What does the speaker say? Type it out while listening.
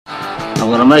I'm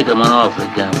gonna make him an offer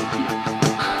again with you.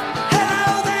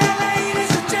 Hello there, ladies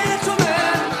and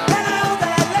gentlemen. Hello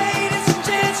there, ladies and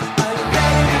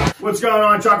gentlemen. What's going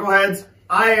on, Chuckleheads?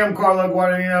 I am Carlo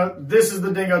Guadagnino. This is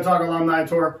the Dingo Talk Alumni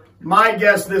Tour. My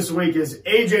guest this week is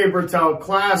AJ Brettell,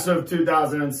 class of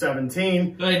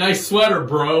 2017. Hey, nice sweater,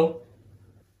 bro.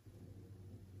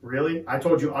 Really? I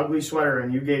told you ugly sweater,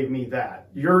 and you gave me that.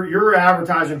 You're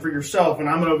advertising for yourself, and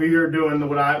I'm over here doing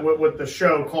what the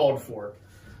show called for.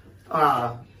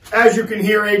 As you can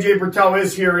hear, AJ Brettell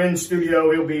is here in studio.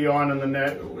 He'll be on in the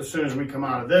net as soon as we come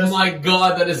out of this. Oh my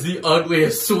God, that is the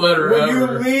ugliest sweater Will ever. you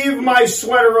leave my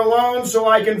sweater alone so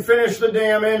I can finish the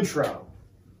damn intro?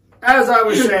 As I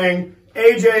was saying,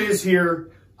 AJ is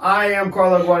here. I am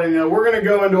Carlo Guadagnino. We're going to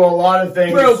go into a lot of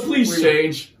things. Bro, please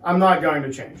change. I'm not going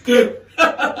to change.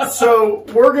 So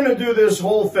we're going to do this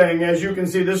whole thing. As you can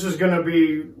see, this is going to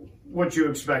be what you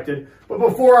expected. But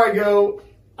before I go,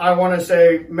 I want to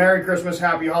say Merry Christmas,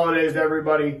 Happy Holidays to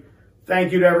everybody.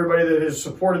 Thank you to everybody that has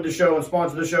supported the show and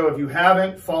sponsored the show. If you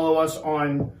haven't, follow us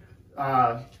on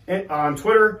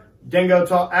Twitter, Dingo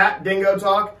Talk, at Dingo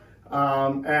Talk,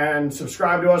 and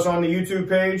subscribe to us on the YouTube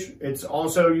page. It's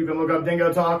also, you can look up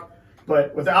Dingo Talk.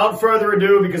 But without further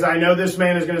ado, because I know this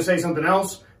man is going to say something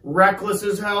else, reckless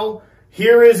as hell,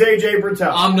 here is AJ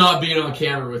Brettell. I'm not being on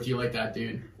camera with you like that,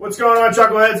 dude. What's going on,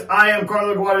 Chuckleheads? I am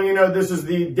Carlo Guadagnino. This is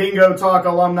the Dingo Talk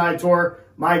Alumni Tour.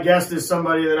 My guest is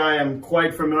somebody that I am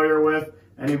quite familiar with.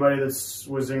 Anybody that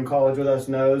was in college with us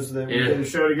knows that we did a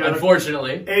show together.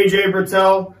 Unfortunately. AJ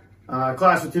Brettell,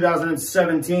 class of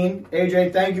 2017.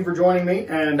 AJ, thank you for joining me.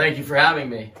 And Thank you for having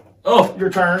me. Oh, your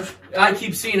turns. I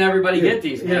keep seeing everybody get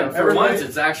these, man. Yeah, For everybody- once,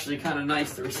 it's actually kind of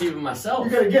nice to receive them myself.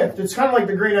 You got a gift. It's kind of like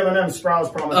the green M&M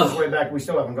Sprouse promised us way back. We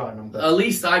still haven't gotten them. But. At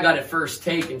least I got it first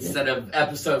take instead of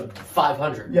episode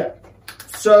 500. Yeah.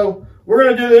 So we're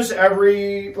going to do this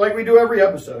like we do every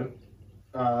episode.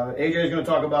 AJ is going to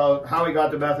talk about how he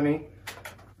got to Bethany,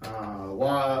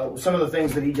 some of the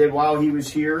things that he did while he was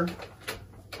here.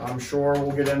 I'm sure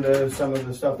we'll get into some of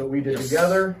the stuff that we did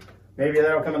together. Maybe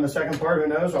that'll come in the second part. Who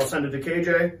knows? I'll send it to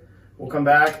KJ. We'll come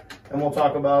back and we'll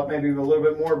talk about maybe a little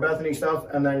bit more Bethany stuff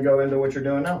and then go into what you're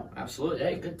doing now. Absolutely.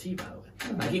 Hey, good tea, by the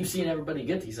way. I keep seeing everybody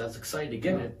get these. I was excited to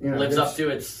get it. You know, Lives up to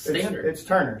its standard. It's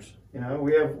Turner's. You know,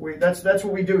 that's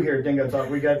what we do here at Dingo Talk.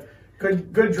 We got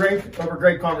good drink over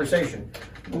great conversation.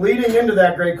 Leading into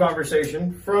that great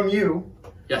conversation from you.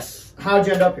 Yes. How'd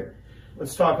you end up here?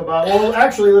 Let's talk about. Well,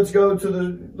 actually, let's go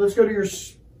to your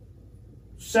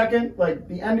second, like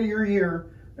the end of your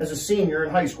year as a senior in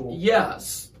high school.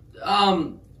 Yes.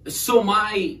 So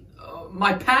my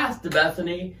path to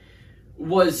Bethany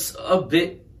was a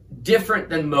bit different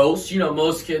than most. You know,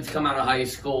 most kids come out of high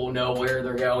school, know where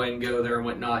they're going, go there and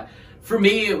whatnot. For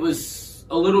me, it was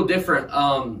a little different.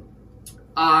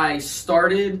 I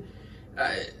started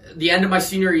the end of my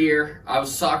senior year. I was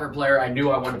a soccer player. I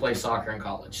knew I wanted to play soccer in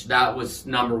college. That was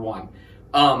number one.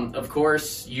 Of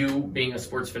course, you being a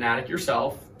sports fanatic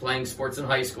yourself, playing sports in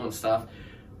high school and stuff,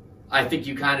 I think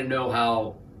you kind of know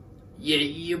how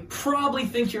you probably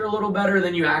think you're a little better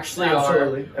than you actually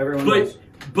Absolutely. are. Everyone knows.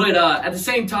 But at the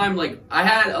same time, like, I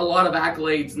had a lot of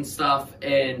accolades and stuff,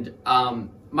 and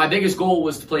my biggest goal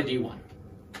was to play D1.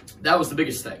 That was the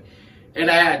biggest thing. And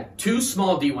I had two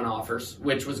small D1 offers,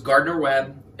 which was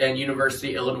Gardner-Webb and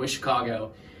University of Illinois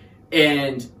Chicago.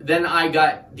 And then I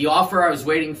got the offer I was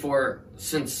waiting for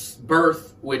since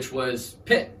birth, which was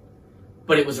Pitt.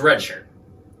 But it was redshirt.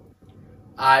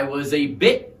 I was a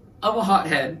bit of a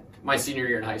hothead my senior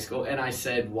year in high school, and I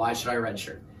said, why should I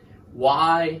redshirt?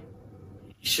 Why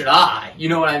should I? You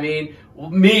know what I mean?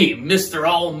 Me, Mr.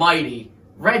 Almighty,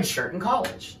 redshirt in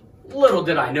college. Little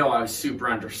did I know I was super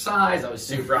undersized. I was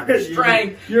super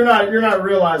understrength. You're not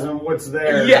realizing what's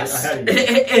there. Yes. Ahead of you.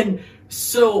 And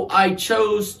so I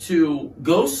chose to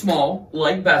go small,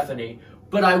 like Bethany,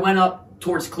 but I went up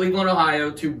towards Cleveland,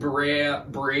 Ohio, to Berea,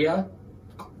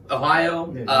 Ohio,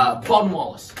 Baldwin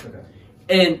Wallace. Okay.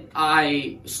 And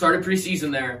I started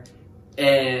preseason there,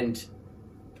 and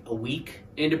a week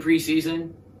into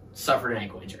preseason, suffered an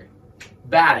ankle injury.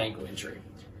 Bad ankle injury.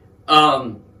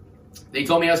 They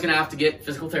told me I was going to have to get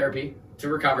physical therapy to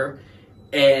recover.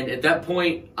 And at that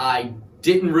point, I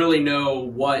didn't really know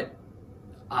what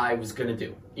I was going to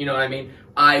do. You know what I mean?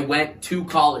 I went to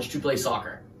college to play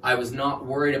soccer. I was not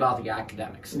worried about the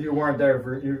academics. You weren't there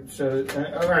for you. So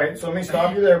all right. So let me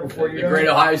stop you there before you The go. Great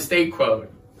Ohio State quote.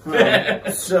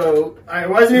 So I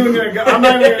wasn't even going to go. I'm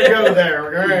not even going to go there.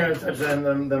 We're going to touch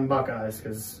them Buckeyes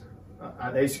because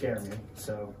they scare me.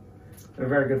 So they're a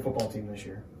very good football team this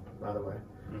year, by the way.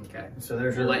 Okay. So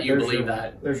there's We'll let you believe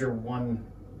that. There's your one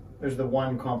There's the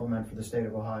one compliment for the state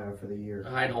of Ohio for the year.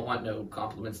 I don't want no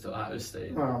compliments to Ohio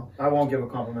State. Well, I won't give a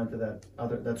compliment to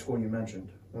that school you mentioned.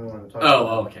 We want to talk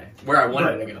Oh, okay. Where I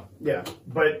wanted to go. Yeah,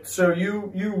 but so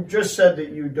you just said that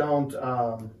you don't,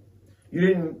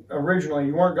 you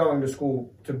weren't going to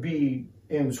school to be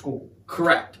in school.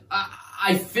 Correct.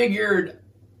 I figured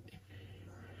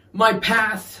my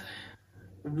path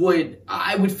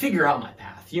I would figure out my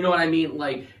path. You know what I mean?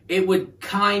 Like, it would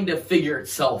kind of figure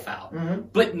itself out. Mm-hmm.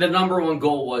 But the number one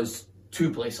goal was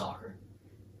to play soccer.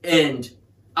 And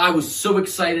I was so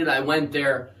excited. I went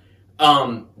there.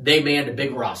 They manned a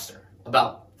big roster,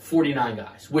 about 49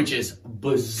 guys, which is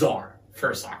bizarre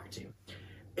for a soccer team.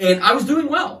 And I was doing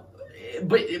well.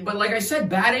 But like I said,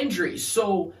 bad injuries.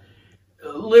 So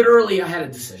literally I had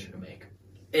a decision to make.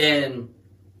 And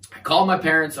I called my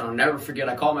parents, and I'll never forget,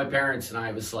 I called my parents and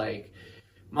I was like,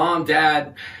 Mom,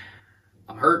 Dad,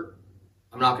 I'm hurt.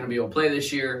 I'm not going to be able to play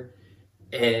this year.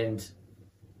 And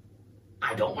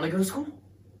I don't want to go to school.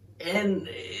 And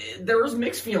there was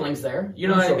mixed feelings there. You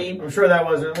know what I mean? I'm sure that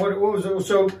wasn't. What was it?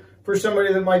 So for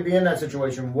somebody that might be in that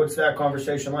situation, what's that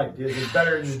conversation like? Is it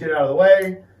better to just get out of the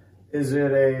way? Is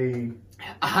it a...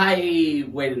 I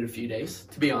waited a few days,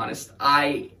 to be honest.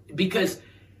 Because,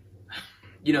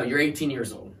 you know, you're 18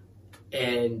 years old.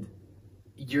 And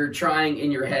you're trying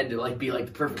in your head to, like, be like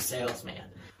the perfect salesman.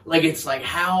 Like, it's like,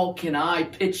 how can I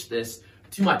pitch this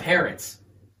to my parents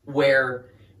where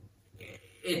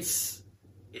it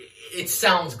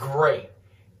sounds great?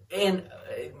 And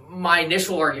my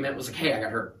initial argument was like, hey, I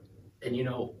got hurt. And, you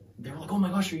know, they were like, oh my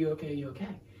gosh, are you okay? Are you okay?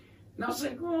 And I was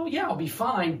like, well, yeah, I'll be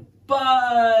fine.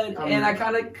 But, and I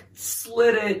kind of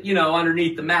slid it, you know,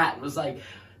 underneath the mat and was like,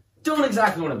 don't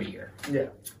exactly want to be here. Yeah.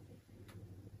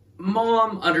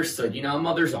 Mom understood, you know,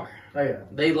 mothers are. Oh, yeah.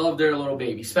 They love their little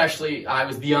baby, especially I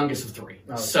was the youngest of three.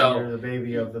 Oh, so you're the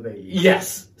baby of the baby.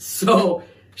 Yes. So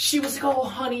she was like, oh,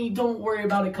 honey, don't worry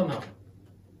about it. Come home.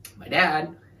 My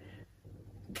dad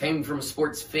came from a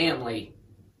sports family.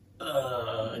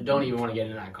 Don't even want to get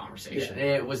into that conversation.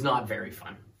 Yeah. It was not very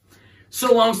fun.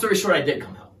 So long story short, I did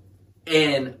come home.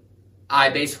 And I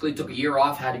basically took a year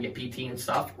off, had to get PT and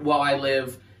stuff, while I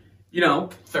live, you know,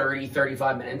 30,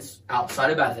 35 minutes outside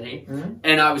of Bethany. Mm-hmm.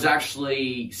 And I was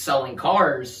actually selling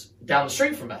cars down the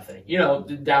street from Bethany, you know,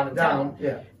 down in town.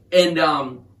 Yeah. And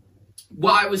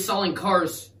while I was selling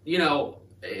cars, you know,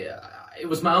 it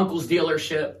was my uncle's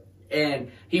dealership,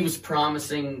 and he was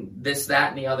promising this, that,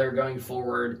 and the other going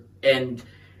forward. And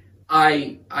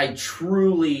I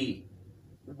truly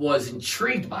was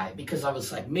intrigued by it because I was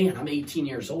like, man, I'm 18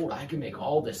 years old. I can make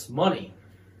all this money.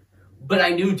 But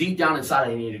I knew deep down inside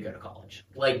I needed to go to college.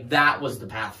 Like, that was the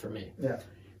path for me. Yeah.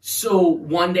 So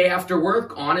one day after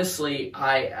work, honestly,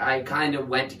 I kind of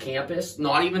went to campus,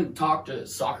 not even talked to a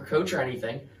soccer coach or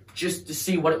anything, just to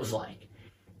see what it was like.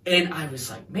 And I was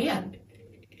like, man,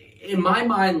 in my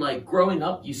mind, like, growing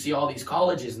up, you see all these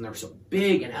colleges and they're so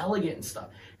big and elegant and stuff.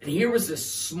 And here was this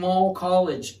small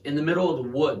college in the middle of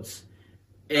the woods.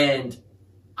 And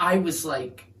I was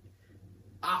like,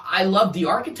 I loved the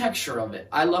architecture of it.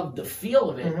 I loved the feel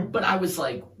of it. Mm-hmm. But I was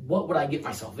like, what would I get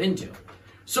myself into?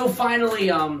 So finally,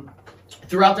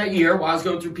 throughout that year, while I was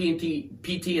going through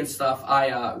PT and stuff,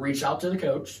 I reached out to the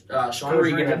coach, Sean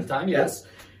Regan at the time, yes.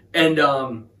 And,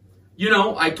 you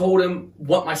know, I told him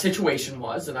what my situation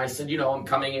was. And I said, you know, I'm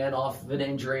coming in off of an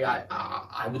injury.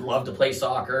 I would love to play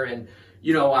soccer. And,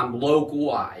 you know, I'm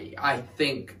local. I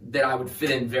think that I would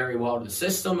fit in very well to the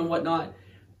system and whatnot.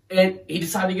 And he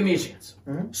decided to give me a chance.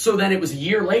 Mm-hmm. So then it was a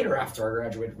year later after I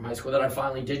graduated from high school that I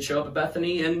finally did show up at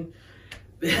Bethany. And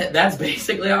that's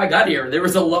basically how I got here. There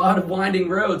was a lot of winding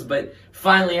roads, but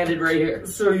finally ended right here.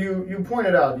 So you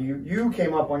pointed out, you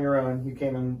came up on your own. You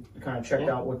came and kind of checked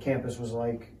out what campus was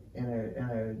like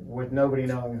with nobody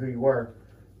knowing who you were.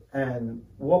 And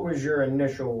what was your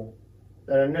initial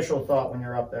thought when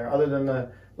you're up there, other than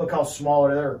look how small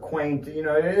it is, or quaint, you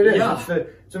know, it is. Yeah.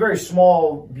 It's a very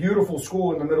small, beautiful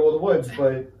school in the middle of the woods,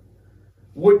 but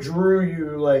what drew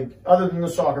you, like, other than the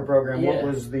soccer program, what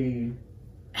was the...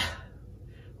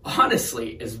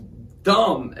 Honestly, as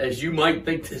dumb as you might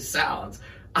think this sounds,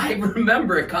 I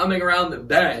remember coming around the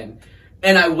bend,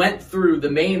 and I went through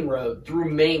the main road, through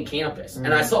main campus,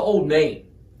 and I saw Old Main,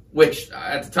 which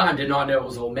at the time did not know it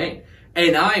was Old Main.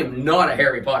 And I am not a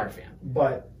Harry Potter fan.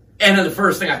 And then the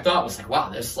first thing I thought was like, wow,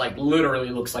 this like literally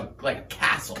looks like a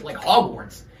castle, like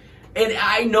Hogwarts. And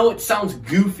I know it sounds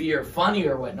goofy or funny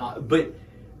or whatnot, but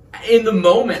in the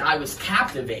moment I was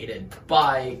captivated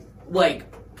by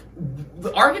like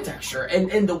the architecture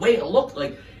and the way it looked.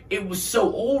 Like, it was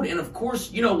so old. And of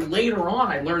course, you know, later on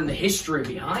I learned the history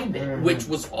behind it, which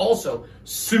was also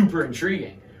super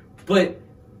intriguing. But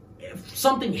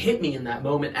something hit me in that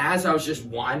moment as I was just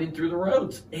winding through the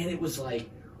roads. And it was like,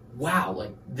 wow,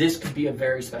 like this could be a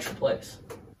very special place.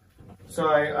 So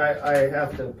I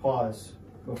have to pause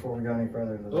before we go any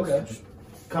further into this. Okay. Just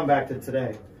come back to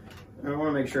today. I want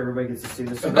to make sure everybody gets to see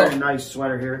this. It's a very nice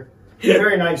sweater here.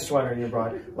 Very nice sweater you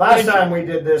brought. Last time we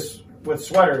did this with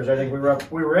sweaters, I think we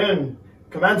were in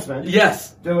commencement.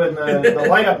 Yes. Doing the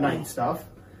light up night stuff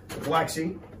with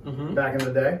Lexi back in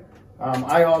the day.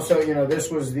 I also,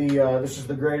 this is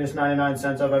the greatest 99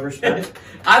 cents I've ever spent.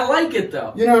 I like it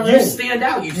though. You know what I you mean? stand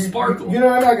out. You sparkle. You know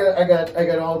what I mean?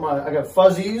 I got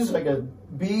fuzzies. I got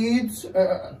beads.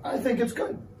 I think it's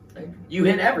good. You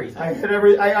hit everything. I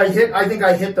think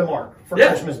I hit the mark for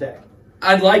Christmas Day.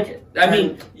 I'd like it. I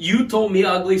mean, you told me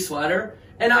ugly sweater,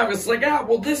 and I was like,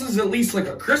 well, this is at least like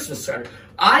a Christmas sweater.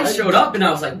 I showed up and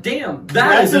I was like, damn,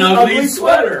 that's an ugly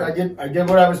sweater. I did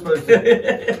what I was supposed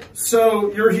to.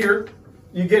 So you're here.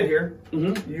 You get here.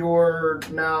 Mm-hmm. You're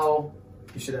now.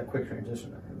 You see that quick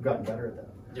transition there. I've gotten better at that.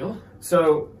 Yeah.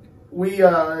 So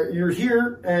you're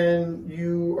here and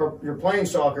you're playing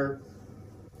soccer.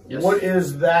 Yes. What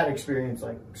is that experience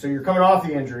like? So you're coming off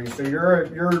the injury. So you're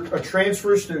a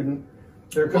transfer student.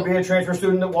 There could be a transfer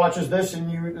student that watches this,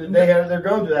 and they're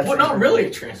going through that. Well, not really a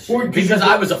transfer student, because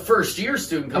I was a first-year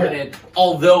student coming in,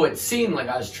 although it seemed like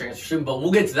I was a transfer student, but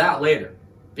we'll get to that later,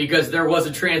 because there was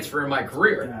a transfer in my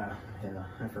career. Yeah,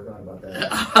 I forgot about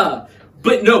that.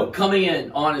 But no, coming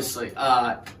in, honestly,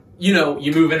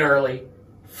 you move in early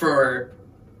for,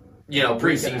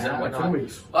 preseason and whatnot. 2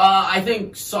 weeks. I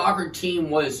think soccer team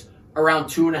was around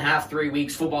 2.5, 3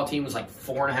 weeks. Football team was like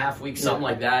 4.5 weeks, something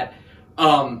like that.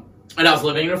 And I was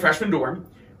living in a freshman dorm,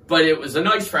 but it was a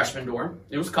nice freshman dorm.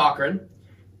 It was Cochrane.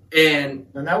 And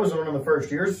that was one of the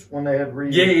first years when they had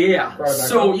Yeah.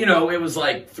 So, it was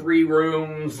like 3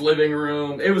 rooms, living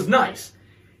room. It was nice.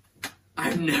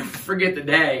 I never forget the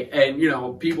day, and,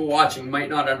 people watching might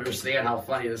not understand how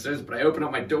funny this is, but I open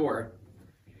up my door,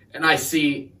 and I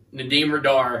see Nadim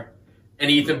Radar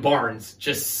and Ethan Barnes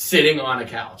just sitting on a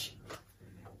couch.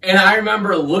 And I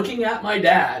remember looking at my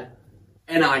dad,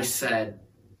 and I said,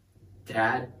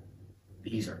 Dad,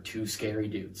 these are 2 scary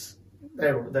dudes.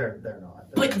 They're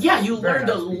not. But yeah, you learn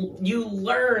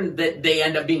that they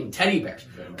end up being teddy bears.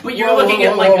 But you're looking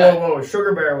at like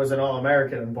Sugar Bear was an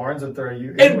All-American, and Barnes would throw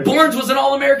you. Barnes was an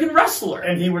All-American wrestler,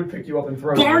 and he would pick you up and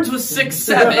throw. Barnes was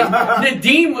 6'7".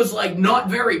 Nadim was like not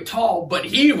very tall, but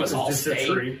he was all state.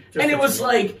 And it was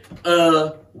like,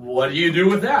 what do you do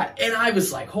with that? And I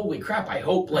was like, holy crap! I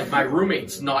hope like my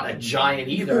roommate's not a giant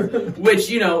either. Which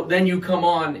then you come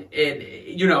on and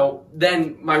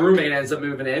then my roommate ends up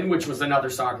moving in, which was another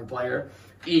soccer player,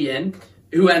 Ian,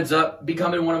 who ends up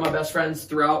becoming one of my best friends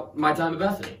throughout my time at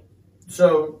Bethany.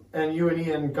 So, and you and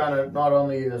Ian kind of not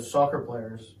only as soccer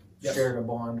players shared a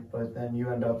bond, but then you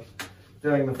end up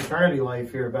doing the fraternity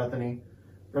life here at Bethany,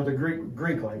 or the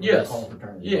Greek life. Yes. Call it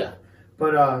fraternity. Yeah.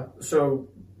 But so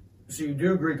you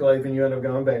do Greek life and you end up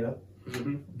going beta.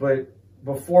 Mm-hmm. But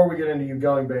before we get into you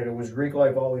going beta, was Greek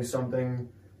life always something?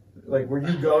 Like, were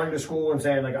you going to school and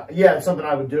saying, like, yeah, it's something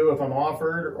I would do if I'm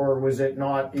offered, or was it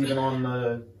not even on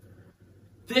the...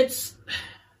 It's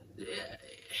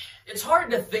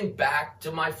hard to think back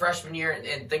to my freshman year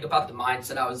and think about the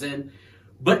mindset I was in.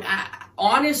 But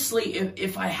honestly,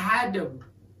 if I had to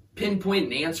pinpoint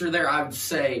an answer there, I would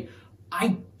say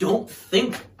I don't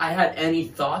think I had any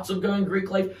thoughts of going Greek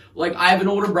life. Like, I have an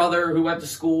older brother who went to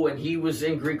school, and he was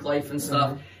in Greek life and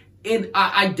stuff. Mm-hmm. And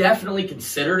I definitely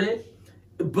considered it.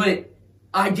 But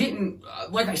I didn't,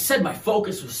 like I said, my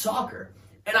focus was soccer.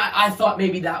 And I thought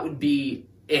maybe that would be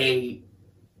a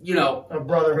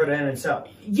brotherhood in itself.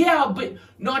 Yeah, but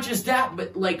not just that,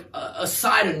 but like a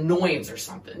side annoyance or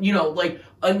something. Like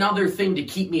another thing to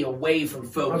keep me away from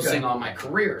focusing on my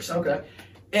career or something.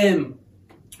 Okay.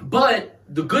 But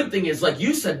the good thing is, like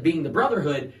you said, being the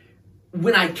brotherhood,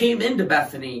 when I came into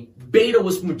Bethany, beta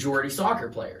was majority soccer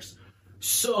players.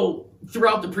 So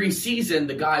throughout the preseason,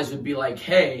 the guys would be like,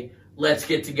 hey, let's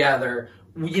get together.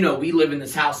 We live in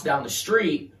this house down the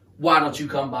street. Why don't you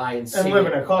come by and see? And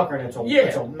living in Cochrane, it's a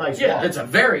nice walk. It's a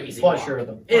very easy plus walk. You're at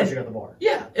the bar.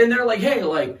 Yeah, and they're like, hey,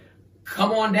 like,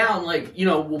 come on down. Like,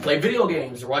 we'll play video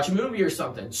games or watch a movie or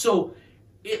something. So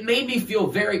it made me feel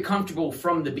very comfortable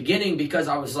from the beginning, because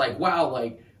I was like, wow,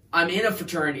 like, I'm in a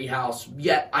fraternity house,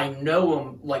 yet I know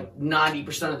them like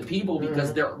 90% of the people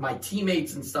because they're my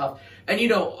teammates and stuff. And,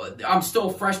 I'm still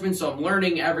a freshman, so I'm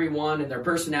learning everyone and their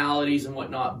personalities and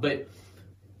whatnot. But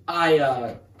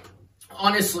I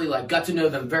honestly, like, got to know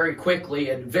them very quickly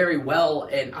and very well.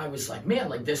 And I was like, man,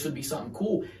 like, this would be something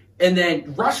cool. And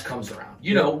then Rush comes around,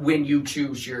 when you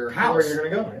choose your house. Where you're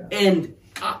going to go. Yeah. And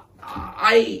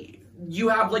you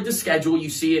have like the schedule, you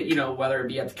see it, you know, whether it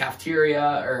be at the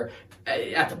cafeteria or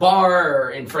at the bar or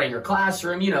in front of your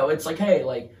classroom, you know, it's like, hey,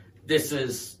 like this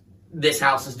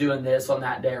house is doing this on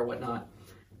that day or whatnot.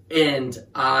 And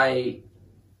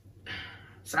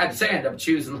sad to say, I ended up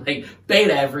choosing like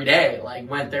Beta every day, like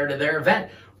went there to their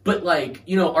event. But like,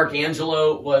 you know,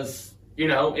 Arcangelo was, you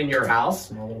know, in your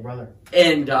house. My little brother.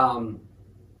 And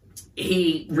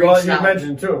he reached out. You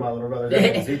mentioned too, my little brother.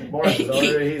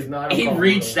 He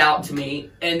reached out to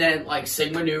me, and then like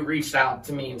Sigma Nu reached out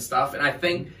to me and stuff. And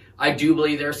I do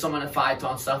believe there's someone at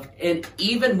Phaeton stuff. And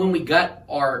even when we got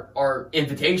our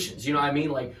invitations, you know what I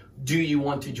mean? Like, do you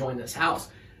want to join this house?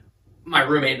 My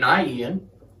roommate and I, Ian,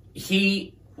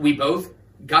 we both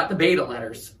got the Beta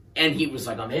letters, and he was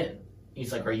like, I'm in.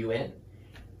 He's like, are you in?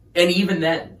 And even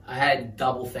then, I had to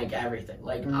double think everything.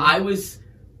 Like, I was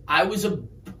a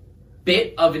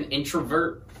bit of an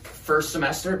introvert first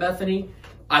semester at Bethany.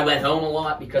 I went home a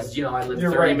lot because, you know, I lived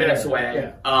 30 minutes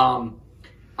away. Yeah.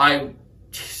 I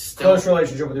close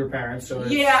relationship with your parents. So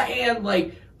yeah, and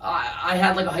like I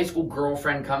had like a high school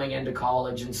girlfriend coming into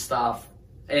college and stuff,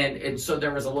 and so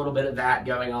there was a little bit of that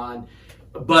going on.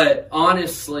 But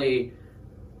honestly,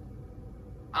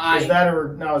 is that a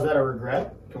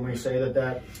regret? Can we say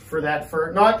that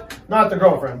for not the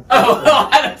girlfriend? Oh,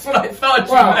 that's what I thought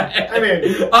you meant. I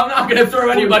mean, I'm not going to throw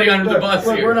anybody under the bus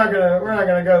here. We're not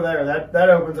gonna go there. That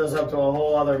opens us up to a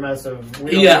whole other mess of.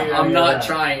 I'm not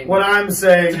trying. What I'm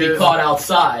saying to be caught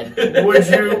outside.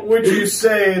 would you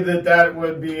say that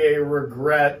would be a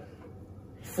regret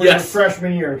for your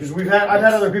freshman year? Because I've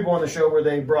had other people on the show where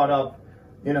they brought up,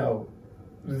 you know,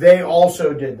 they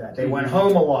also did that. They went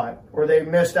home a lot, or they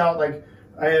missed out. Like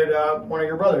I had one of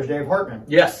your brothers, Dave Hartman.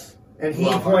 Yes. And he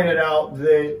pointed out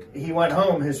that he went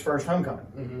home his first homecoming.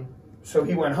 Mm-hmm. So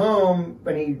he went home,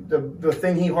 and the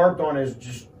thing he harped on is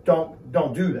just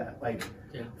don't do that. Like,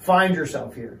 find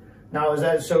yourself here. Now, is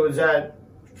that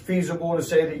feasible to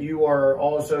say that you are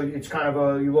also? It's kind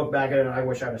of you look back at it, and I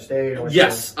wish I'd have stayed.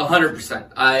 Yes,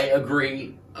 100%. I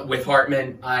agree with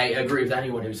Hartman. I agree with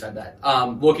anyone who said that.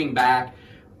 Looking back,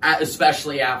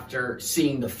 especially after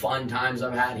seeing the fun times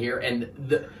I've had here,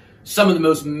 and some of the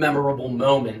most memorable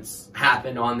moments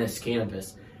happened on this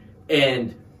campus.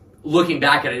 And looking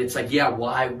back at it, it's like, yeah,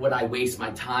 why would I waste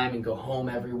my time and go home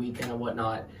every weekend and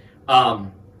whatnot?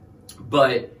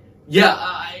 But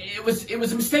yeah, it was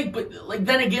a mistake. But like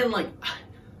then again, like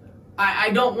I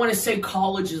don't want to say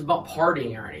college is about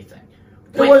partying or anything.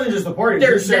 It wasn't just the party.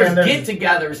 There's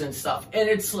get-togethers and stuff, and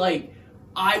it's like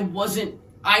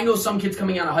I know some kids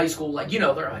coming out of high school, like, you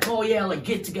know, they're like, oh yeah, like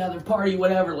get together, party,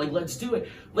 whatever, like let's do it.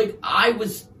 Like I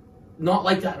was not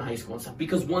like that in high school and stuff,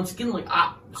 because once again, like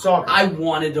I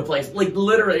wanted to play. Like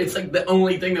literally, it's like the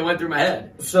only thing that went through my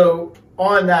head. So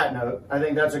on that note, I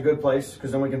think that's a good place,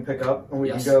 because then we can pick up and we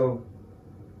can go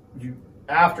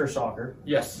after soccer.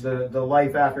 Yes. The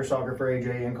life after soccer for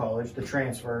AJ in college, the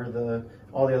transfer,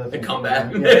 all the other things. The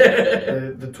comeback.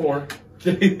 The tour,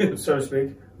 so to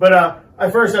speak. But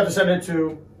I first have to send it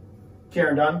to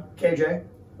Kieran Dunn, KJ,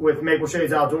 with Maple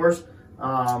Shades Outdoors.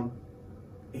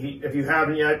 If you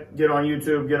haven't yet, get on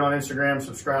YouTube, get on Instagram,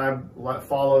 subscribe,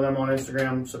 follow them on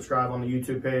Instagram, subscribe on the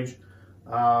YouTube page.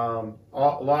 A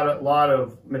lot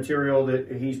of material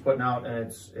that he's putting out,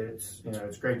 and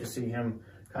it's great to see him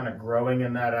kind of growing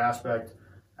in that aspect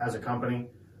as a company.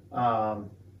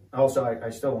 Also, I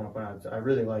still want to point out, I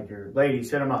really like your ladies.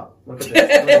 Hit them up. Look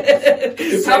at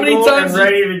this. How many times?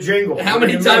 Ready to jingle. How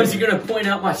many times are you going to point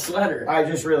out my sweater? I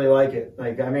just really like it.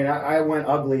 Like, I mean, I went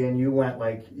ugly, and you went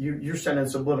like you're sending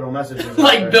subliminal messages.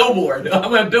 Like Billboard. I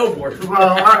went Billboard. Well,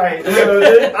 all right. So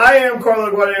I am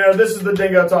Carlo Guadagnino. This is the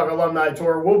Dingo Talk Alumni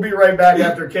Tour. We'll be right back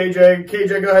after KJ.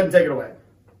 KJ, go ahead and take it away.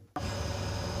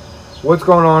 What's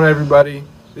going on, everybody?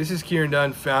 This is Kieran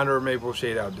Dunn, founder of Maple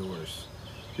Shade Outdoors.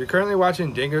 You're currently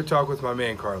watching Dingo Talk with my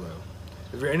man Carlo.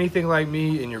 If you're anything like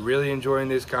me and you're really enjoying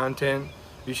this content,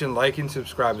 you should like and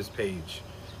subscribe his page.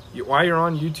 While you're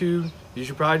on YouTube, you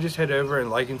should probably just head over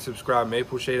and like and subscribe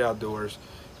Maple Shade Outdoors.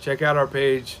 Check out our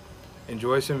page,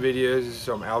 enjoy some videos,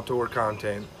 some outdoor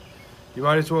content. You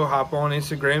might as well hop on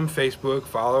Instagram, Facebook,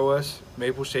 follow us,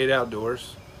 Maple Shade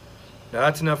Outdoors. Now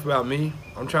that's enough about me.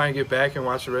 I'm trying to get back and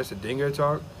watch the rest of Dingo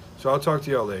Talk, so I'll talk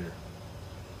to y'all later.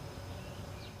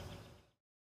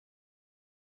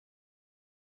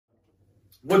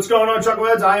 What's going on,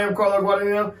 Chuckleheads? I am Carlo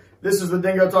Guadagnino. This is the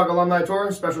Dingo Talk Alumni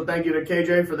Tour. Special thank you to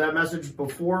KJ for that message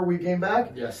before we came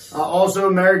back. Yes. Also,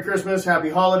 Merry Christmas, Happy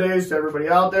Holidays to everybody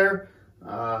out there.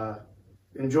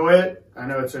 Enjoy it. I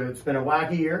know it's been a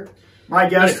wacky year. My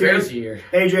guest here,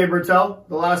 AJ Brettell.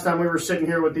 The last time we were sitting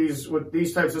here with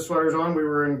these types of sweaters on, we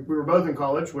were both in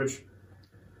college, which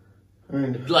I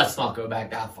mean, let's not go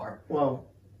back that far. well,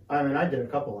 I mean, I did a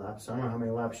couple laps. I don't know how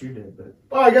many laps you did, but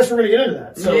I guess we're going to get into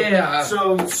that. So, Yeah.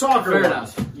 So soccer. Fair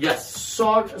enough. Yes.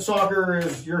 Soccer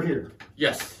is you're here.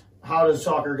 Yes. How does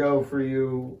soccer go for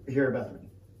you here at Bethany?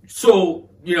 So,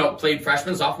 played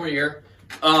freshman, sophomore year.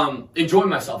 Enjoyed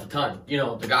myself a ton.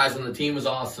 The guys on the team was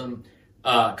awesome.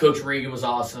 Coach Regan was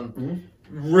awesome.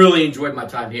 Mm-hmm. Really enjoyed my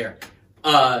time here.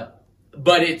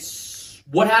 But it's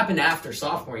what happened after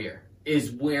sophomore year is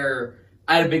where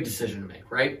I had a big decision to make,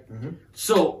 right? Mm-hmm.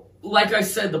 So, like I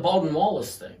said, the Baldwin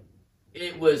Wallace thing,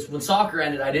 it was when soccer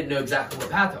ended, I didn't know exactly what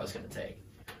path I was going to take.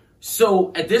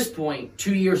 So, at this point,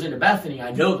 2 years into Bethany,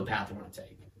 I know the path I want to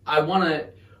take. I want to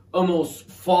almost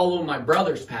follow my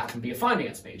brother's path and be a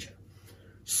finance major.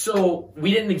 So,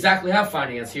 we didn't exactly have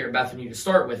finance here at Bethany to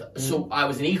start with, so I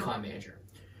was an econ major.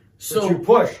 So, But you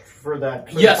pushed for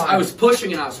that. yes, I was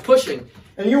pushing and I was pushing.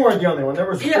 And you weren't the only one. There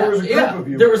was a group of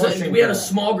you. We had a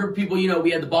small group of people.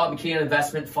 We had the Bob McCann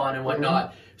Investment Fund and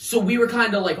whatnot. Mm-hmm. So we were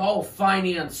kind of like all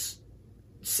finance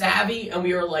savvy, and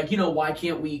we were like, why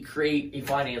can't we create a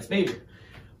finance major?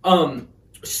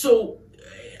 So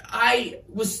I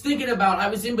was thinking about. I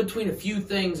was in between a few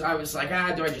things. I was like,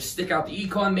 do I just stick out the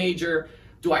econ major?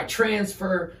 Do I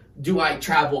transfer? Do I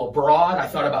travel abroad? I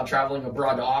thought about traveling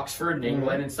abroad to Oxford and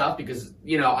England and stuff because,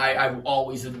 I've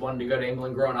always had wanted to go to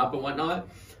England growing up and whatnot.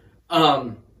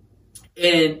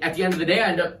 And at the end of the day, I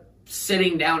ended up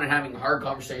sitting down and having a hard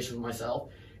conversation with myself,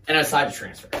 and I decided to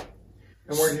transfer.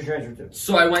 And where did you transfer to?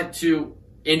 So I went to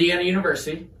Indiana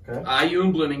University, IU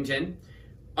in Bloomington.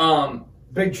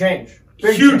 Big change.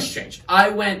 Huge change. I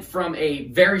went from a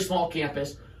very small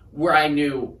campus where I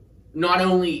knew not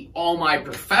only all my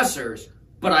professors,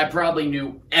 but I probably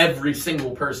knew every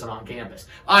single person on campus.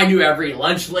 I knew every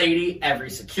lunch lady, every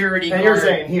security guard. And you're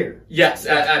saying here? Yes,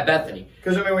 at Bethany.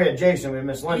 Because, we had Jason, we had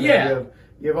Miss Linda. Yeah.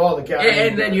 You have all the captains.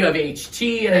 And then you have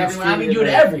HT and everyone. You had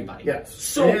everybody. Yes.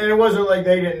 So, and it wasn't like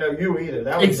they didn't know you either.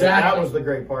 That was exactly. That was the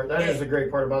great part. That is the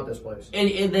great part about this place.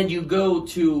 And then you go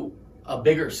to a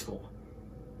bigger school.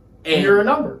 And you're a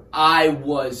number. I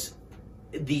was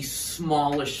the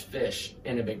smallest fish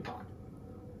in a big pond.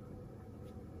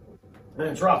 And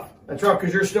it's rough. It's rough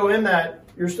because you're still in that.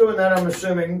 I'm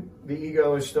assuming the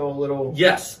ego is still a little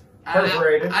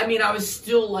perforated. I was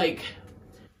still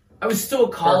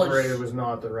a college. Perforated was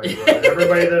not the right word.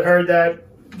 Everybody that heard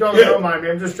that, don't mind me.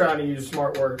 I'm just trying to use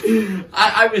smart words.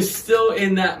 I was still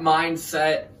in that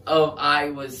mindset of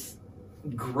I was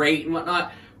great and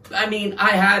whatnot. I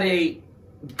had a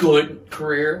good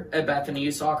career at Bethany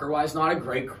soccer-wise, not a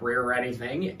great career or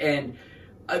anything. And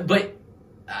but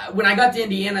when I got to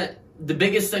Indiana, the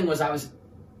biggest thing was I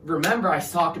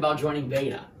talked about joining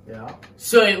Beta. Yeah.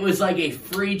 So it was like a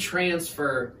free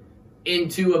transfer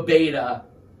into a Beta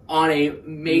on a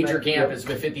major campus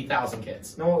with 50,000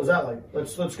 kids. Now, what was that like?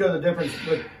 Let's go to the difference,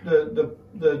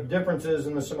 the differences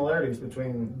and the similarities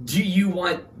between. Do you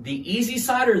want the easy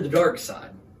side or the dark side?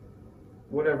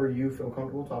 Whatever you feel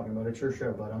comfortable talking about. It's your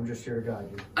show, bud. I'm just here to guide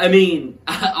you.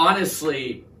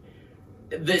 Honestly,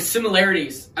 the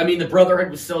similarities. The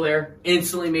brotherhood was still there.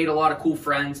 Instantly made a lot of cool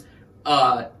friends.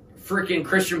 Freaking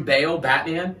Christian Bale,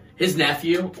 Batman, his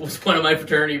nephew was one of my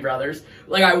fraternity brothers.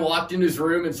 I walked in his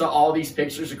room and saw all these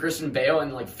pictures of Christian Bale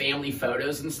and family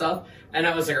photos and stuff. And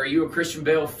I was like, "Are you a Christian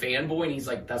Bale fanboy?" And he's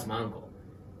like, "That's my uncle."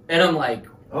 And I'm like,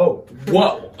 "Oh,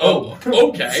 whoa, oh,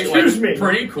 okay, excuse me,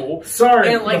 pretty cool."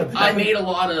 Sorry, and I made a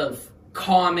lot of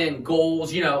common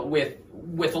goals,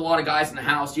 with a lot of guys in the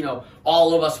house.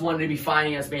 All of us wanted to be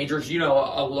finance majors.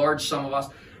 A large sum of us.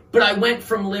 But I went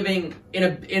from living in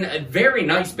a very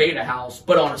nice Beta house,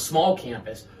 but on a small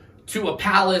campus, to a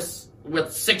palace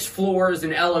with 6 floors,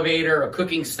 an elevator, a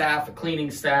cooking staff, a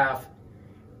cleaning staff,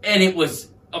 and it was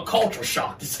a culture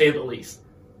shock to say the least.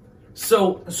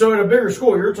 So at a bigger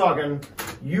school, you're talking.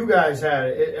 You guys had.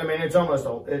 It's almost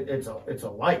it's a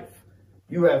life.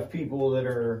 You have people that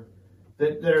are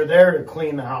there to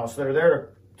clean the house. That are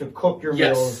there to cook your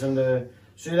meals and to.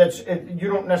 See, you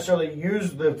don't necessarily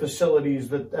use the facilities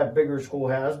that bigger school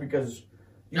has because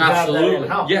you have that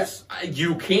in-house. Yes,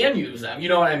 you can use them. You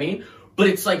know what I mean? But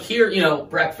it's like here,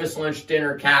 breakfast, lunch,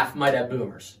 dinner, calf might have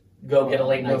boomers. Go get a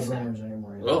late night snack.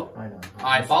 Anymore, well, I know.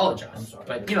 I apologize. I'm sorry.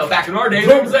 But, back in our day,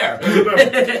 it was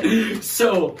there.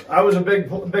 So I was a big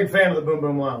fan of the Boom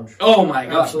Boom Lounge. Oh, my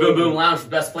gosh. Absolutely. Boom Boom Lounge is the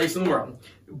best place in the world.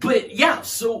 But yeah,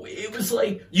 so it was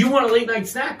like, you want a late night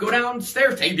snack, go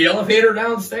downstairs, take the elevator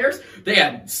downstairs. They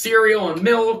had cereal and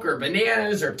milk or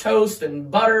bananas or toast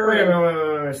and butter. Wait a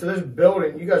minute. So this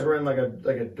building, you guys were in like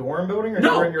a dorm building? Or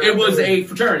no, you were in your it was building a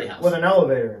fraternity house. with an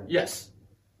elevator. Yes.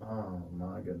 Oh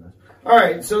my goodness. All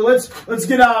right, so let's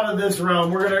get out of this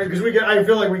realm. We're gonna because I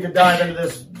feel like we could dive into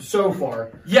this so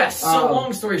far. Yes. So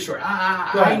long story short,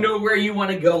 I know where you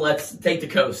want to go. Let's take the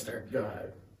coaster. Go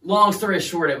ahead. Long story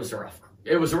short, it was a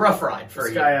rough ride for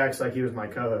This you. guy acts like he was my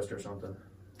co-host or something.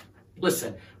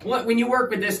 Listen, when you work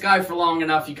with this guy for long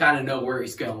enough, you kind of know where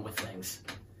he's going with things.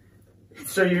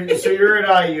 So you're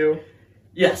at IU.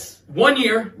 Yes, 1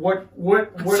 year. What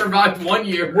Survived 1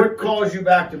 year. What calls you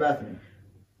back to Bethany?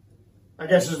 I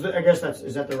guess is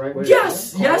that the right way?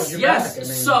 Yes, to say it? Calls yes, you yes. back. I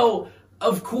mean, So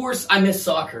of course I miss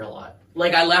soccer a lot.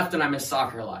 Like I left and I missed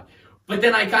soccer a lot. But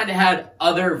then I kind of had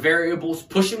other variables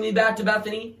pushing me back to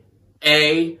Bethany.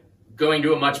 Going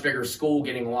to a much bigger school,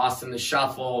 getting lost in the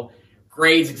shuffle.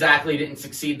 Grades exactly didn't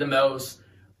succeed the most.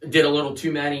 Did a little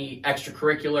too many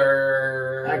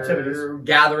extracurricular activities,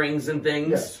 gatherings and things.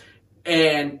 Yes.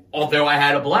 And although I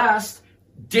had a blast,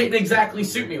 didn't exactly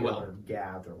suit me well.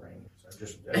 Gatherings.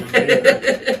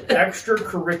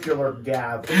 Extracurricular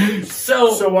gatherings.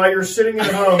 So while you're sitting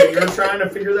at home and you're trying to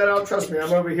figure that out, trust me,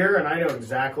 I'm over here and I know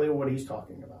exactly what he's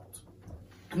talking about.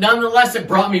 Nonetheless, it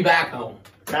brought me back home.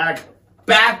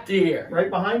 Back to here. Right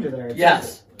behind you there.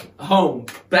 Yes. Home.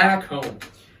 Back home.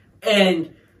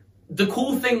 And the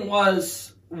cool thing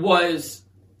was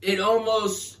it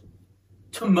almost,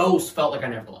 to most, felt like I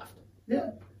never left.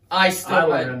 Yeah. I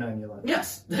wouldn't have known you left.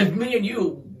 Yes. Me and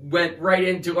you went right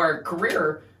into our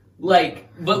career, but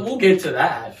we'll get to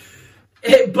that.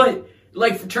 But,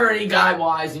 fraternity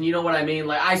guy-wise, and you know what I mean,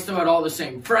 I still had all the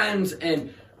same friends,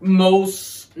 and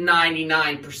most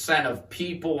 99% of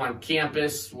people on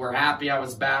campus were happy I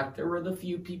was back. There were the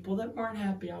few people that weren't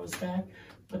happy I was back,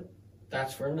 but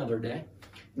that's for another day.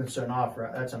 That's an off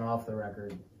the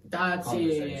record.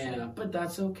 Yeah, but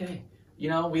that's okay.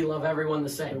 We love everyone the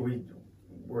same.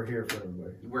 We're here for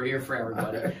everybody. We're here for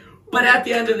everybody. But at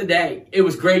the end of the day, it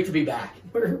was great to be back.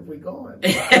 Where are we going?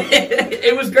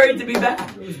 It was great to be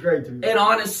back. It was great to be back. And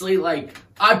honestly,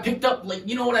 I picked up,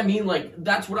 you know what I mean?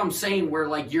 That's what I'm saying,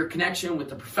 where, your connection with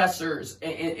the professors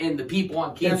and the people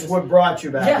on campus. That's what brought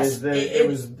you back. Yes.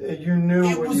 Is that you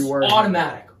knew what you were.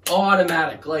 Automatic.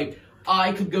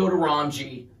 I could go to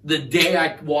Ramji the day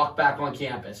I walked back on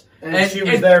campus. And she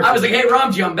was there. I was like, hey,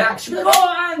 Ramji, I'm back. She'd be like,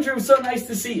 oh, Andrew, so nice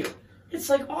to see you. It's,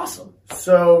 awesome.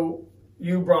 So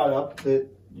you brought up that,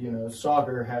 the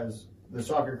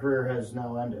soccer career has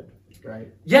now ended, right?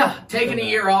 Yeah, taking a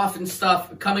year off and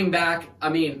stuff, coming back. I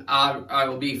mean, I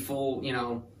will be fully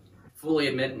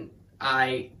admitting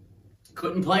I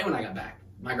couldn't play when I got back.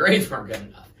 My grades weren't good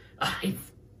enough. I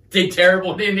did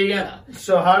terrible in Indiana.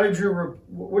 So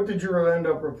what did you end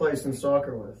up replacing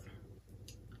soccer with?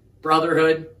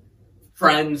 Brotherhood,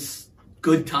 friends,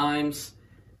 good times.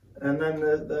 And then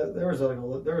there was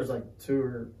two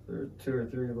or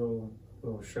three little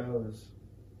shows.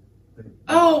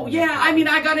 Oh yeah, I mean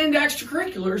I got into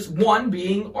extracurriculars. One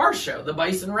being our show, the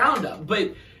Bison Roundup,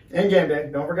 but and game day.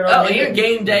 Don't forget.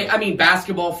 Game day. I mean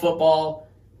basketball, football.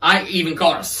 I even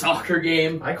called a soccer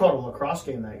game. I called a lacrosse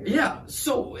game that year. Yeah,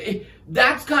 so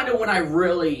that's kind of when I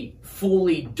really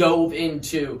fully dove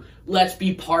into let's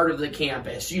be part of the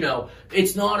campus.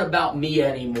 It's not about me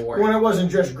anymore. When it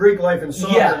wasn't just Greek life and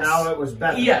soccer, yes. Now it was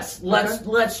Bethany. Yes,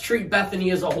 let's treat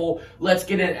Bethany as a whole. Let's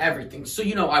get into everything. So,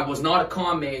 I was not a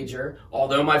comm major,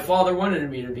 although my father wanted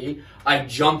me to be. I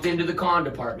jumped into the comm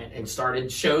department and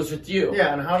started shows with you.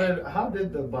 Yeah, and how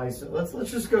did the Bison? Let's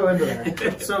just go into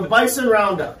that. So Bison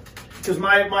Roundup, because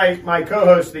my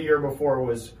co-host the year before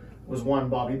was one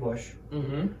Bobby Bush.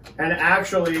 Mm-hmm. And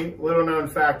actually, little known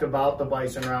fact about the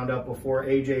Bison Roundup, before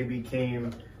AJ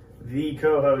became the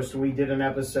co-host, we did an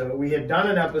episode. We had done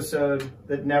an episode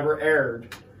that never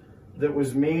aired. That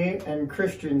was me and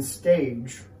Christian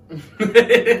Stage,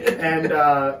 and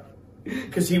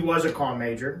because he was a comm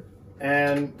major,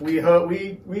 and we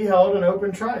held an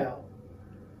open tryout.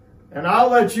 And I'll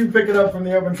let you pick it up from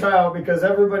the open tryout because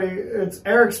it's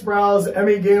Eric Sprouse,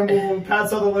 Emmy Gamble, Pat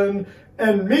Sutherland,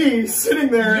 and me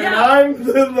sitting there, yeah. And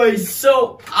I'm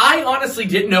So I honestly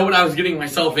didn't know what I was getting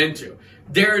myself into.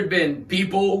 There had been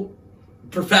people,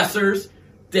 professors,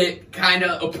 that kind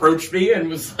of approached me and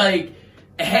was like,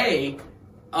 hey,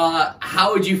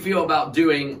 how would you feel about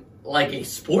doing a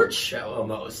sports show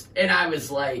almost? And I was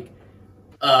like,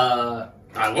 I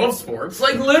love sports.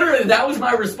 Literally, that was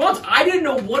my response. I didn't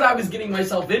know what I was getting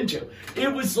myself into.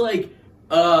 It was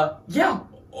yeah,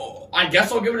 I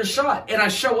guess I'll give it a shot. And I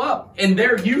show up, and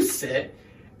there you sit,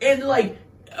 and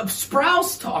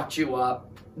Sprouse talked you up.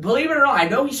 Believe it or not, I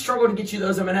know he struggled to get you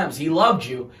those M&Ms. He loved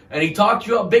you, and he talked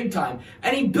you up big time.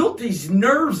 And he built these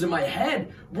nerves in my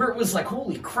head where it was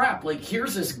holy crap,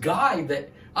 here's this guy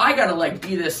that I gotta like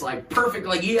be this like perfect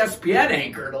like ESPN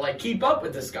anchor to like keep up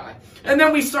with this guy. And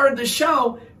then we started the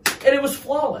show, and it was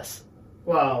flawless.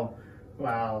 Wow.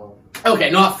 Okay,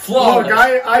 not flawless. Look,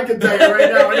 I can tell you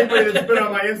right now, anybody that's been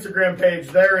on my Instagram page,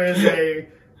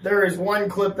 there is one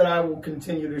clip that I will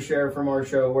continue to share from our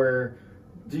show where,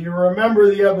 do you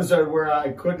remember the episode where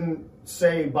I couldn't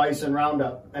say Bison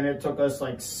Roundup, and it took us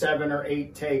like 7 or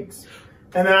 8 takes?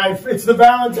 And then it's the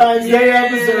Valentine's Day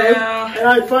episode, and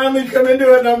I finally come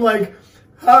into it, and I'm like,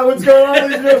 what's going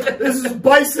on? This is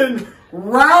Bison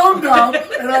Roundup,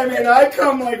 and I mean, I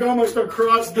come like almost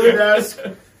across the desk.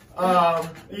 I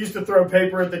used to throw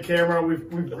paper at the camera. We've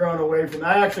grown away from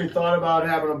that. I actually thought about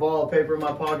having a ball of paper in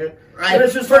my pocket. Right. But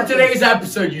it's just for today's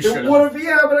episode, you should have.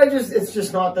 Yeah, but it's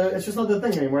just not the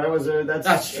thing anymore.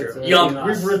 That's true.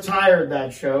 We've retired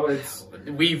that show.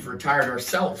 We've retired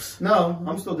ourselves. No,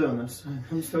 I'm still doing this.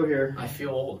 I'm still here. I feel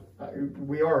old.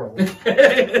 We are old.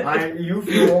 You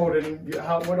feel old, and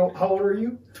how old are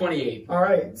you? 28. All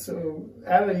right, so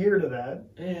add a year to that.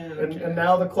 Yeah, okay. And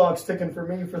now the clock's ticking for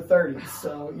me for 30.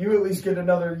 So you at least get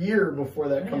another year before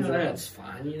that comes around. That's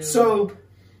fine. You know. So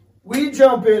we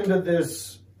jump into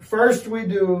this. First, we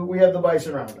have the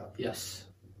Bison Roundup. Yes.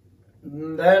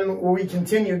 Then we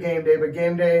continue game day, but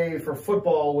game day for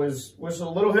football was a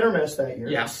little hit or miss that year.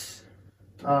 Yes.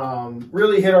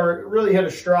 Really hit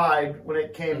a stride when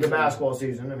it came to basketball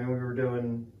season. I mean, we were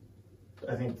doing,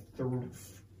 I think,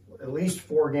 at least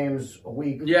 4 games a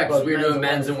week. Yeah, because we were doing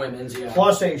men's and women's. Yeah.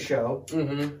 Plus a show.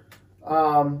 Mm-hmm.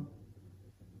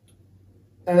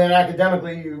 And then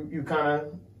academically,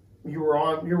 you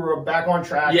were back on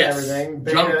track yes. and everything.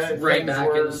 Jumped right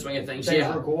back in the swing of things. Things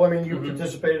Yeah. were cool. I mean, you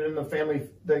participated in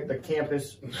the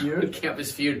campus feud.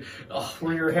 Campus feud. Oh.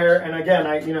 Where your hair, and again,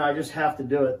 I just have to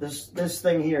do it. This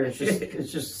thing here,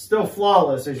 it's just still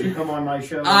flawless as you come on my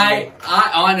show. I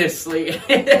honestly,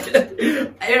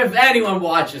 if anyone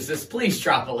watches this, please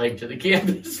drop a link to the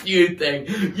Campus Feud thing.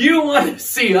 You want to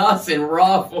see us in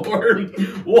raw form?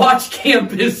 Watch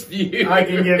Campus Feud. I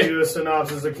can give you a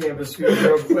synopsis of Campus Feud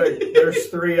real quick. There's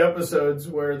 3 episodes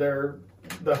where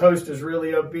the host is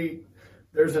really upbeat.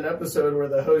 There's an episode where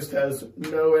the host has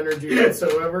no energy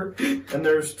whatsoever. And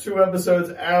there's 2 episodes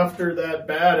after that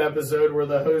bad episode where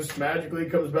the host magically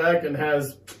comes back and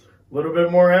has a little bit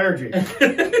more energy.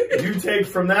 You take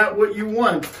from that what you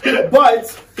want. But,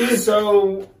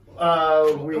 so...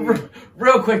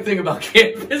 Real quick thing about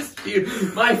Campus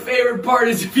Feud. My favorite part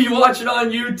is if you watch it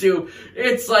on YouTube,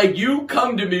 it's like you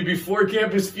come to me before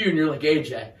Campus Feud and you're like,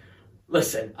 AJ,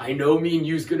 listen, I know me and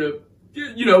you's gonna,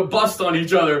 bust on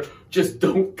each other. Just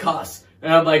don't cuss.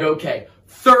 And I'm like, okay.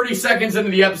 30 seconds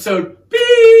into the episode,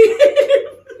 beep!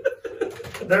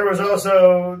 There's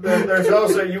also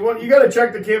you got to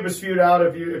check the Campus Feud out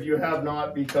if you have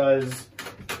not, because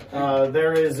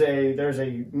there's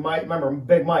a Mike, remember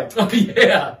Big Mike? Oh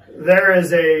yeah. There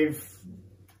is a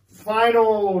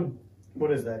final,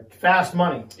 what is that? Fast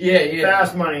money. Yeah.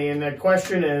 Fast money, and the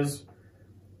question is,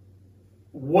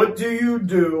 what do you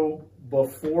do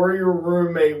before your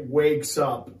roommate wakes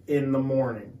up in the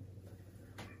morning?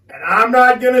 And I'm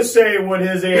not going to say what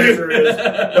his answer is,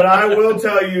 but I will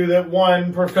tell you that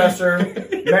one, Professor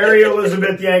Mary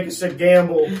Elizabeth Yankisick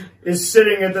Gamble is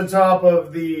sitting at the top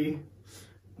of the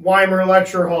Weimer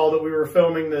Lecture Hall that we were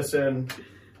filming this in.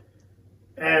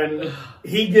 And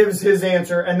he gives his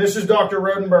answer, and this is Dr.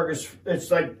 Rodenberg. It's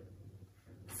like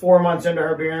 4 months into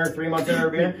her being here, 3 months into her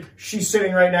being here. She's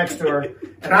sitting right next to her.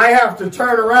 And I have to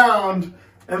turn around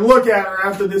and look at her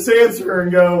after this answer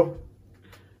and go...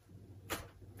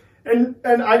 And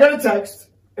I got a text,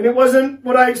 and it wasn't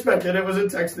what I expected. It was a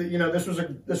text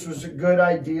that, this was a good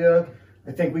idea.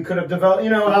 I think we could have developed,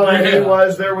 how it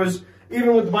was. There was,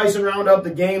 even with the Bison Roundup, the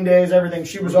game days, everything,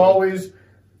 she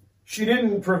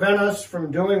didn't prevent us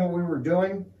from doing what we were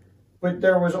doing, but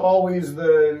there was always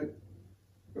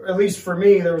at least for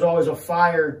me, there was always a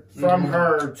fire from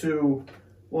her to,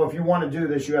 well, if you want to do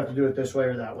this, you have to do it this way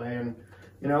or that way. And,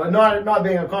 not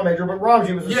being a comm major, but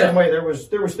Ramji was the same way. There was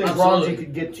things Ramji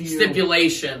could get to you.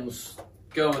 Stipulations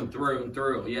going through and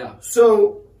through, yeah.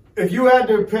 So, if you had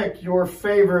to pick your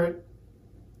favorite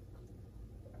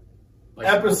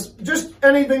episode, just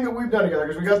anything that we've done together,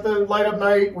 because we got the light up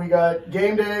night, we got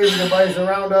game day, we got Bison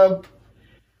Roundup.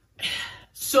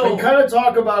 So, and kind of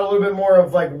talk about a little bit more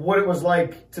of what it was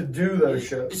like to do those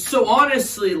shows. So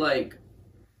honestly,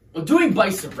 doing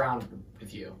Bison Roundup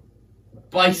with you.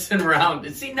 Bison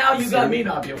Roundup. See, now you got me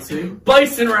not able to.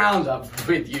 Bison Roundup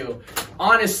with you.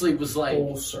 Honestly, was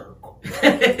full circle.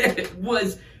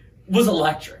 was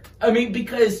electric. I mean,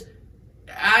 because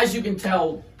as you can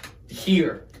tell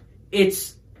here,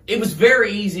 it was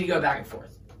very easy to go back and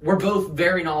forth. we're both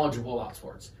very knowledgeable about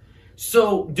sports.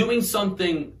 So doing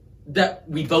something that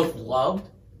we both loved,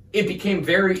 it became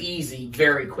very easy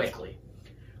very quickly.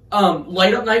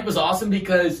 Light Up Night was awesome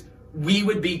because we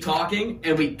would be talking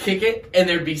and we'd kick it and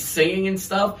there'd be singing and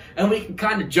stuff and we could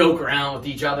kind of joke around with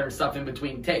each other and stuff in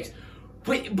between takes.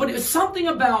 But it was something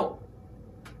about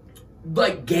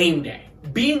like game day,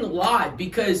 being live,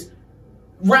 because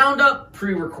Roundup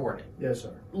pre-recorded. Yes,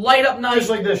 sir. Light Up Night, Just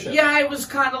like this show. Yeah, it was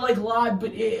kind of like live,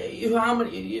 but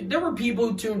there were people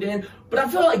who tuned in. But I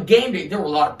feel like game day, there were a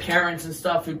lot of parents and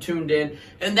stuff who tuned in,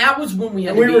 and that was when we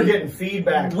had. We were getting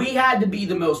feedback. We had to be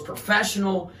the most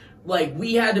professional. Like,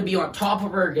 we had to be on top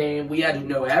of our game. We had to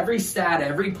know every stat,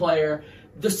 every player.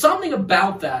 There's something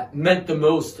about that meant the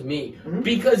most to me,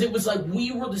 because it was like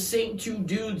we were the same two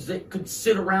dudes that could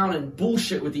sit around and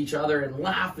bullshit with each other and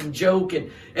laugh and joke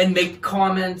and make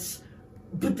comments.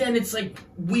 But then it's like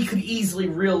we could easily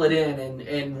reel it in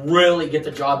and really get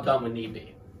the job done when need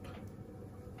be.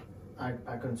 I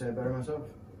couldn't say it better myself.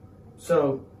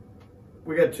 So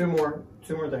we got two more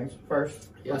things. First,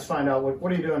 let's find out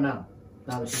what are you doing now?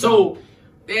 So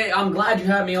I'm glad you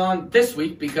had me on this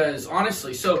week, because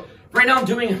honestly, so right now I'm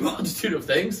doing a multitude of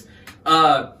things.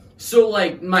 So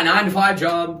like my 9-to-5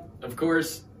 job, of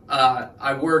course,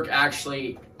 I work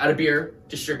actually at a beer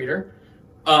distributor.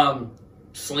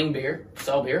 Sling beer,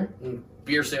 sell beer,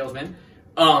 beer salesman.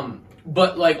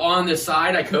 But like on the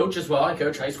side, I coach as well. I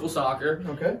coach high school soccer.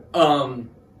 Okay.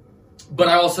 But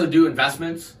I also do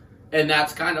investments, and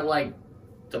that's kind of like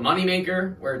the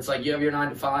moneymaker, where it's like you have your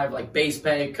 9-to-5, like base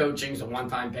pay, coaching's a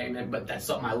one-time payment, but that's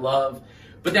something I love.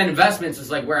 But then investments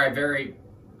is like where I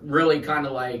really kind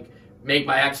of like make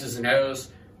my X's and O's.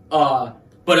 But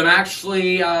I'm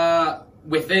actually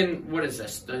within, what is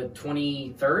this, the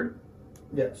 23rd?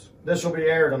 Yes. This will be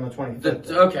aired on the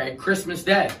 25th. Okay, Christmas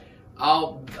Day.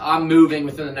 I'm moving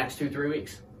within the next 2-3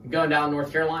 weeks. I'm going down to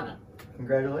North Carolina.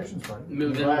 Congratulations, buddy.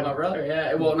 Moved in with my brother,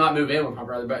 yeah. Well, not move in with my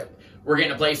brother, but we're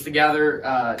getting a place together.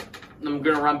 I'm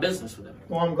going to run business with him.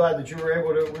 Well, I'm glad that we were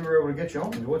able to get you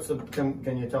on.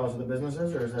 Can you tell us what the business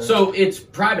is, or is that? So it's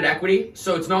private equity.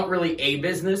 So it's not really a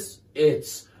business.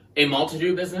 It's a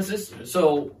multitude of businesses.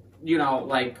 So, you know,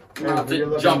 like, not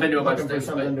to jump into a bunch of things.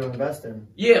 Something to invest in.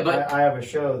 Yeah, but I have a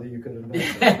show that you could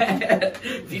invest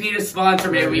in. if you need a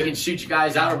sponsor, maybe we can shoot you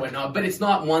guys out or whatnot. But it's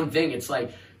not one thing. It's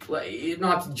like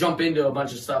not to jump into a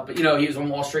bunch of stuff, but, you know, he was on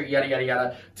Wall Street, yada, yada,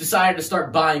 yada. Decided to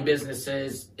start buying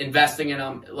businesses, investing in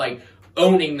them, like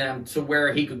owning them to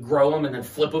where he could grow them and then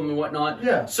flip them and whatnot.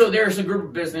 Yeah. So there's a group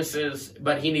of businesses,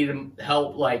 but he needed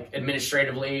help, like,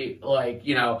 administratively, like,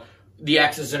 you know, the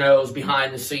X's and O's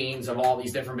behind the scenes of all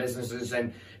these different businesses.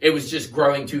 And it was just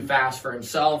growing too fast for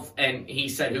himself. And he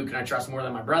said, who can I trust more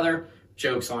than my brother?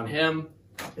 Joke's on him.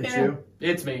 It's you?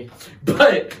 It's me.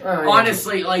 But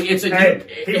honestly, like, it's a...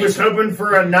 he was hoping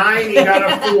for a 9, he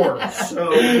got a 4.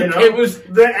 So, you know, it was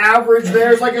the average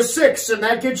there is like a 6, and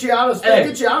that gets you out of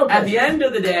At the end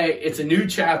of the day, it's a new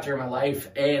chapter in my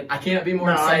life, and I can't be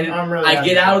more excited. I'm really I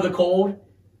get out of the cold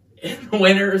in the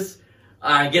winters.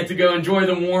 I get to go enjoy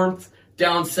the warmth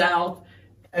down south.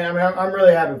 And I mean, I'm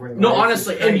really happy for you. No,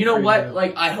 honestly, and you know what?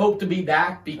 Like, I hope to be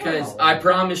back, because I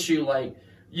promise you, like,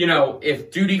 you know,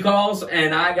 if duty calls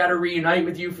and I got to reunite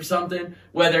with you for something,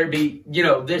 whether it be, you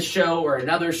know, this show or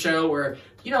another show, or,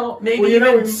 you know,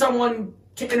 maybe someone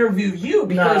to interview you,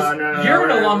 because you're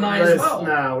an alumni as well.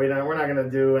 No, we're not going to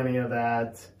do any of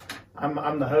that.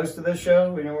 I'm the host of this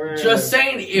show. Just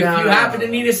saying, if you happen to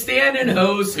need a stand-in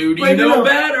host, who do you know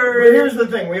better? But here's the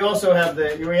thing: we also have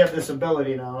this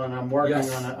ability now, and I'm working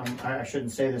on it. I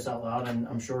shouldn't say this out loud, and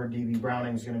I'm sure DB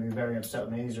Browning is going to be very upset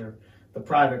with me. These are the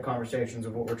private conversations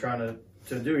of what we're trying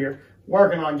to do here.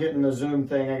 Working on getting the Zoom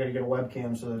thing. I got to get a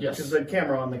webcam because the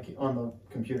camera on the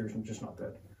computer is just not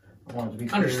good. I want it to be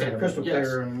clear, crystal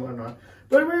clear, and whatnot.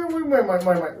 But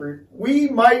we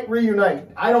might reunite.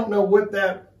 I don't know what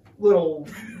that little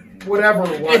whatever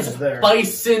it was it's there.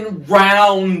 Bison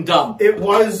Roundup. It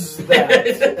was that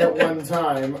at one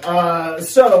time.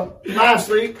 So,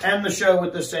 lastly, end the show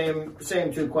with the same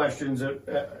two questions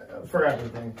for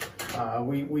everything.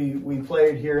 We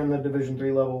played here in the Division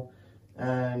III level,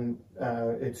 and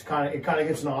it kind of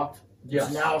gets knocked. Yes.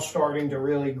 It's now starting to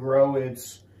really grow.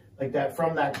 It's like that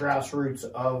from that grassroots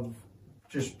of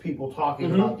just people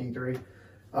talking about D3.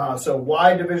 So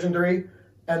why Division III,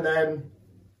 and then.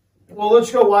 Well,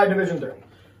 let's go why Division III.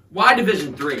 Why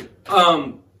Division III?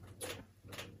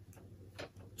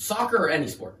 Soccer or any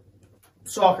sport?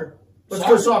 Soccer. Let's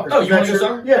go soccer. Oh, you want to go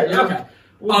soccer? Yeah. Okay.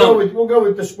 We'll go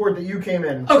with the sport that you came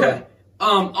in. Okay.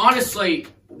 Honestly,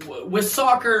 with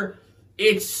soccer,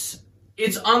 it's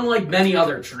it's unlike many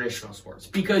other traditional sports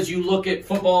because you look at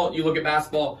football, you look at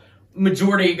basketball,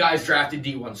 majority of guys drafted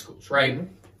D1 schools, right?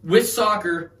 Mm-hmm. With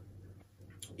soccer,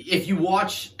 if you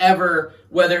watch ever,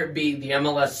 whether it be the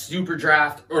MLS Super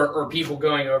Draft or people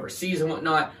going overseas and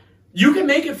whatnot, you can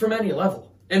make it from any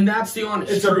level. And that's the honest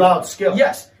truth. It's about skill.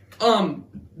 Yes.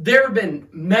 There have been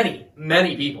many,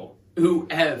 many people who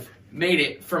have made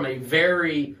it from a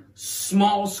very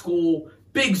small school,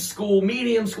 big school,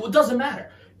 medium school. It doesn't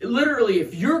matter. Literally,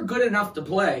 if you're good enough to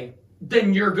play,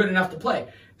 then you're good enough to play.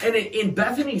 And in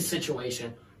Bethany's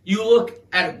situation, you look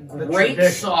at a great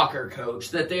soccer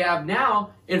coach that they have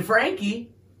now in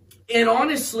Frankie, and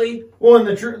honestly, well,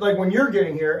 and like when you're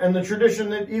getting here, and the tradition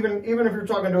that even if you're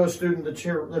talking to a student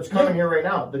that's coming here right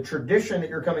now, the tradition that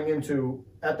you're coming into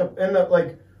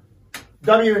like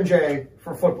W&J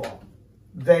for football,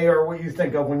 they are what you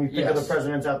think of when you think of the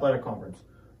President's Athletic Conference.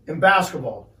 In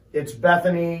basketball, it's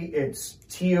Bethany, it's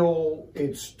Teal,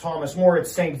 it's Thomas More,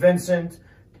 it's St. Vincent.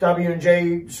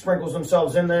 W&J sprinkles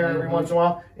themselves in there every once in a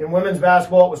while. In women's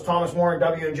basketball, it was Thomas More and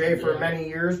W&J for many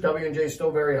years. W&J is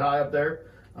still very high up there.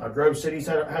 Grove City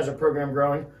has a program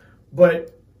growing.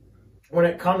 But when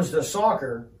it comes to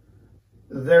soccer,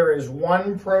 there is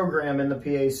one program in the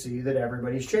PAC that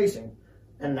everybody's chasing.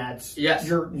 And that's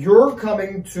you're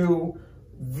coming to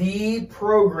the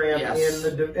program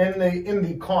in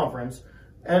the conference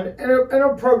and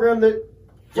a program that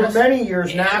for many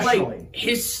years nationally. Like,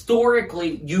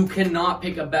 historically, you cannot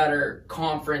pick a better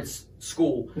conference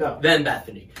school than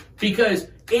Bethany. Because,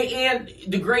 and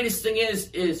the greatest thing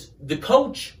is the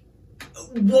coach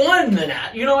won the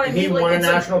you know what I mean? He won a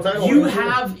national title. You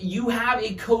have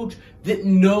a coach that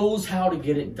knows how to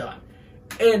get it done.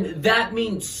 And that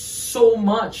means so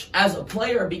much as a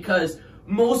player because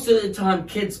most of the time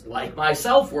kids like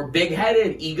myself were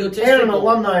big-headed, egotistical. And an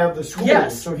alumni of the school.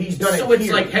 Yes. So he's done it So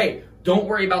it's like, hey, don't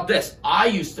worry about this. I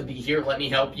used to be here. Let me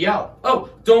help you out. Oh,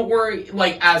 don't worry,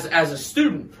 like, as a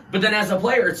student. But then as a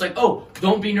player, it's like, oh,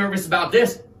 don't be nervous about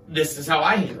this. This is how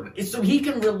I handle it. So he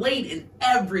can relate in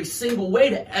every single way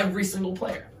to every single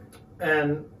player.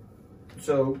 And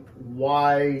so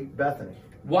why Bethany?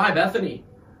 Why Bethany?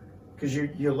 Because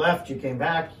you left, you came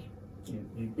back.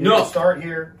 You didn't start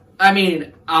here. I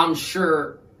mean, I'm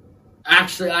sure.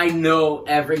 Actually, I know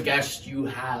every guest you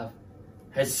have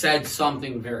has said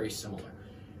something very similar.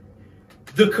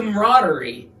 The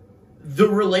camaraderie, the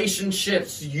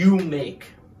relationships you make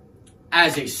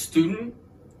as a student,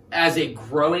 as a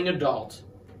growing adult,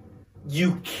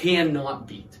 you cannot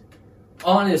beat.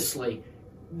 Honestly,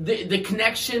 the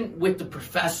connection with the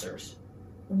professors,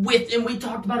 and we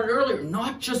talked about it earlier,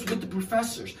 not just with the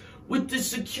professors, with the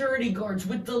security guards,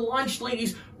 with the lunch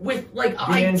ladies, with like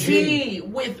B&G. IT,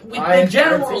 with the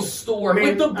general store,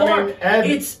 with the bar.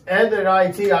 Ed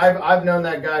at IT, I've known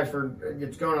that guy for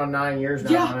it's going on 9 years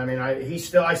now. Yeah. And I mean,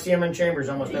 I see him in chambers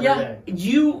almost every day.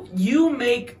 You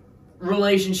make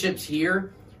relationships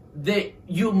here that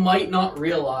you might not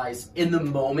realize in the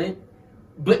moment,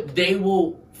 but they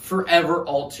will forever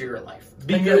alter your life.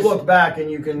 Because and you look back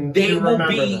and they will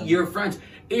be them. Your friends.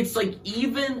 It's like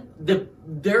even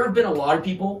there have been a lot of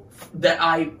people that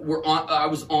I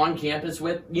was on campus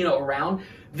with, around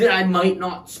that I might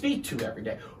not speak to every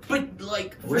day. But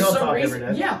like for some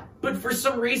reason, but for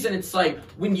some reason it's like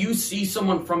when you see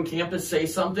someone from campus say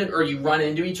something or you run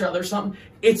into each other or something,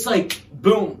 it's like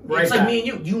boom. Right it's like me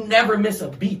and you never miss a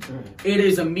beat. It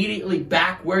is immediately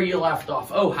back where you left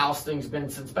off. Oh, how's things been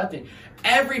since Bethany?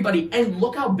 Everybody, and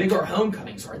look how big our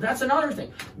homecomings are. That's another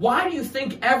thing. Why do you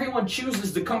think everyone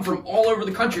chooses to come from all over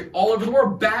the country, all over the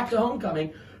world, back to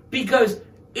homecoming? Because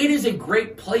it is a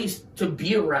great place to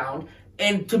be around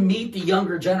and to meet the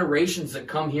younger generations that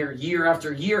come here year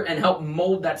after year and help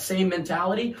mold that same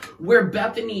mentality where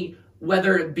Bethany,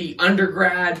 whether it be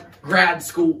undergrad, grad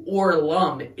school, or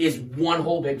alum, is one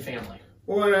whole big family.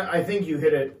 Well, and I think you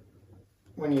hit it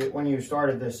when you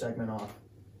started this segment off.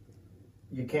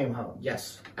 You came home.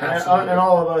 Yes, absolutely. And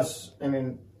all of us, I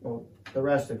mean, well, the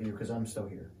rest of you, because I'm still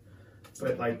here.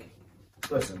 But, like,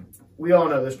 listen, we all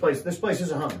know this place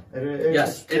is a home. It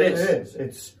is. It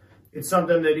is. It's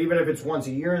something that even if it's once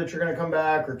a year that you're going to come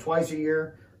back or twice a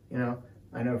year,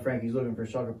 I know Frankie's looking for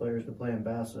soccer players to play in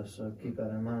Bassa, so keep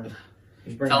that in mind.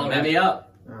 Tell him, hit me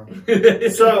up. Oh.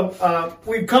 So,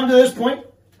 we've come to this point.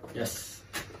 Yes.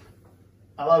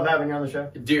 I love having you on the show.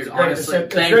 Dude, honestly,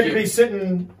 it's great to be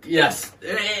sitting. Yes.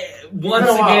 Once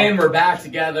again, we're back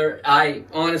together. I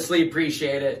honestly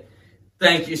appreciate it.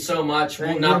 Thank you so much.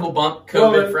 We'll knuckle bump,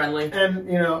 COVID friendly. And,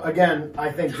 again,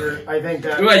 I think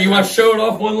that. What, you want to show it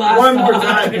off one more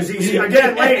time? Because he's,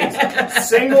 again, ladies,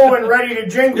 single and ready to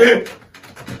jingle.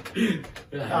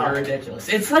 You're ridiculous.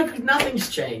 It's like nothing's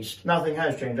changed. Nothing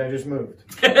has changed. I just moved.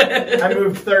 I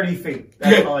moved 30 feet.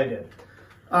 That's all I did.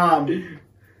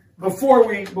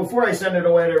 Before I send it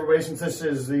away to everybody, since this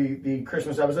is the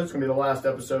Christmas episode, it's going to be the last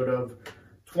episode of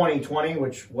 2020,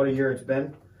 which, what a year it's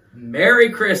been. Merry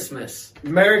Christmas.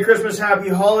 Merry Christmas, Happy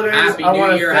Holidays. Happy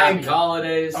New Year, Happy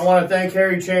Holidays. I want to thank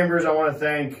Harry Chambers. I want to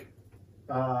thank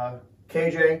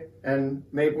KJ and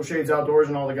Maple Shades Outdoors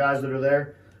and all the guys that are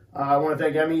there. I want to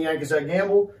thank Emmy Yankees at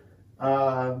Gamble,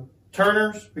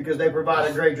 Turner's, because they provide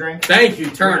a great drink. Thank you,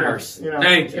 Turner's.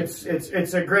 Thank you.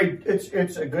 It's a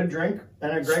good drink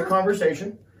and a great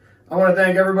conversation. I want to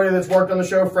thank everybody that's worked on the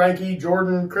show: Frankie,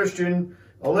 Jordan, Christian,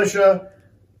 Alicia,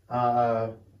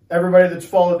 everybody that's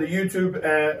followed the YouTube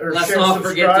or let's not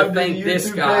forget to thank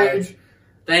this guy. Page.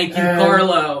 Thank you,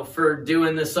 Carlo, for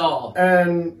doing this all.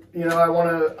 And I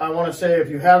want to say, if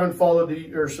you haven't followed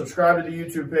or subscribed to the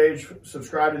YouTube page,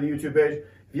 subscribe to the YouTube page.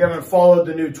 If you haven't followed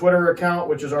the new Twitter account,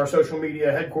 which is our social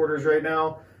media headquarters right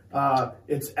now,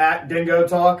 it's at Dingo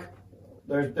Talk.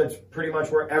 That's pretty much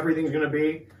where everything's going to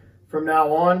be from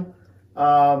now on.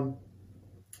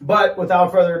 But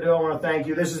without further ado, I want to thank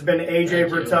you. This has been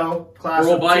AJ Brettell, class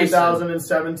of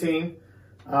 2017.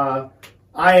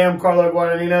 I am Carlo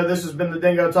Guadagnino. This has been the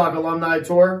Dingo Talk Alumni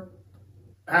Tour.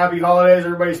 Happy holidays.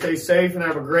 Everybody stay safe and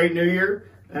have a great new year.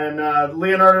 And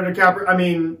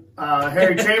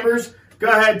Harry Chambers, go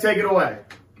ahead, take it away.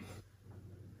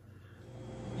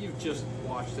 You've just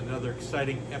watched another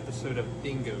exciting episode of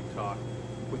Dingo Talk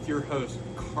with your host,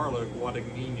 Carlo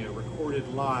Guadagnino, recorded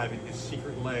live in his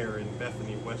secret lair in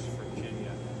Bethany, West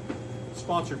Virginia.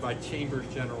 Sponsored by Chambers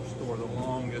General Store, the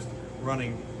longest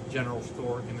running general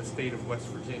store in the state of West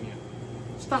Virginia.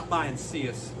 Stop by and see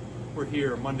us. We're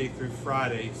here Monday through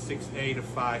Friday, 6A to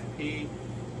 5P,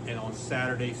 and on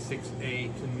Saturday,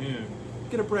 6A to noon.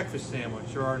 Get a breakfast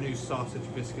sandwich or our new sausage,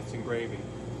 biscuits, and gravy.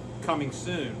 Coming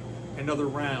soon, another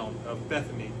round of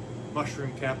Bethany,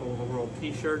 Mushroom Capital of the World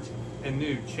t-shirts, and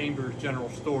new Chambers General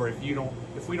Store. If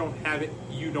we don't have it,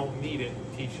 you don't need it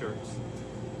t-shirts.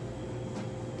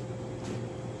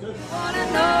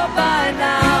 Wanna know